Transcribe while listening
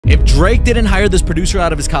If Drake didn't hire this producer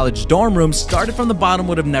out of his college dorm room, Started From the Bottom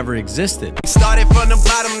would have never existed. Started from the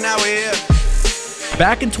bottom, now we're here.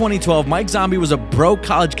 Back in 2012, Mike Zombie was a broke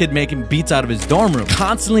college kid making beats out of his dorm room,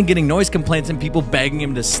 constantly getting noise complaints and people begging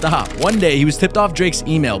him to stop. One day, he was tipped off Drake's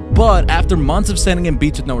email, but after months of sending him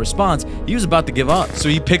beats with no response, he was about to give up. So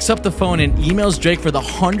he picks up the phone and emails Drake for the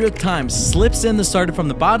 100th time, slips in the Started From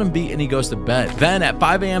the Bottom beat, and he goes to bed. Then at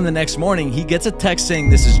 5 a.m. the next morning, he gets a text saying,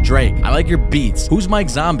 "This is Drake. I like your beats. Who's Mike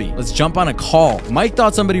Zombie? Let's jump on a call." Mike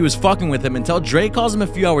thought somebody was fucking with him until Drake calls him a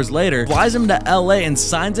few hours later, flies him to LA, and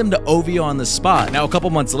signs him to OVO on the spot. Now, a couple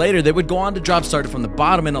months later, they would go on to drop Started From the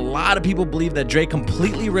Bottom, and a lot of people believe that Drake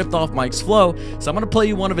completely ripped off Mike's flow, so I'm gonna play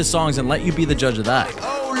you one of his songs and let you be the judge of that.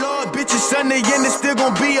 Oh Lord, bitches, Sunday and it's still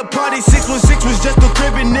gonna be a party. 616 was just a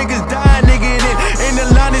crib and niggas dying, nigga. And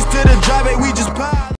the line is to the drive, we just pop.